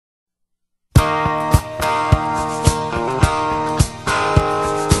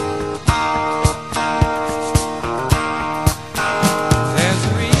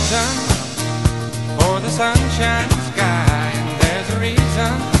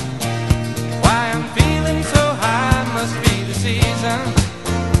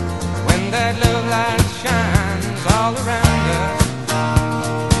all around us.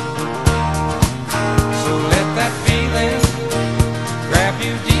 So let that feeling grab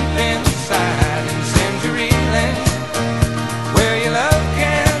you deep inside and send you reeling where your love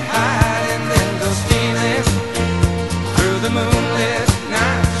can't hide, and then go stealing through the moonlit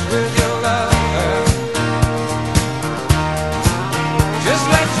nights with your lover. Just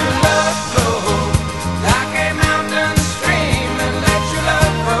let your love flow like a mountain stream, and let your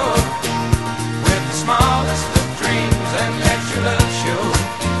love grow with the smallest of dreams, and let your love show,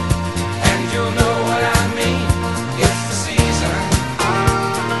 and you'll know what I mean. It's the season.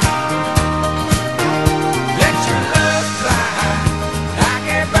 Let your love fly like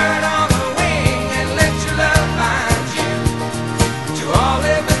a bird on a wing, and let your love bind you to all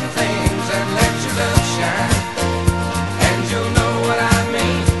living things, and let your love shine, and you'll know what I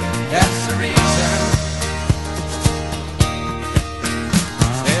mean. That's the reason.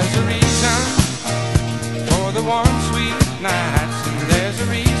 There's a reason for the warm, sweet nights, and there's a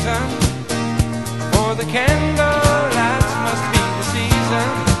reason for the candle lights. Must be the season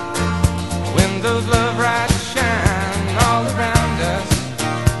when those love lights shine all around us.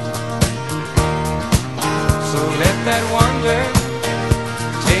 So let that wonder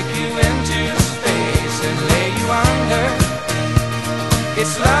take you into space and lay you under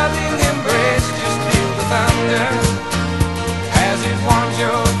its loving embrace. Just feel the thunder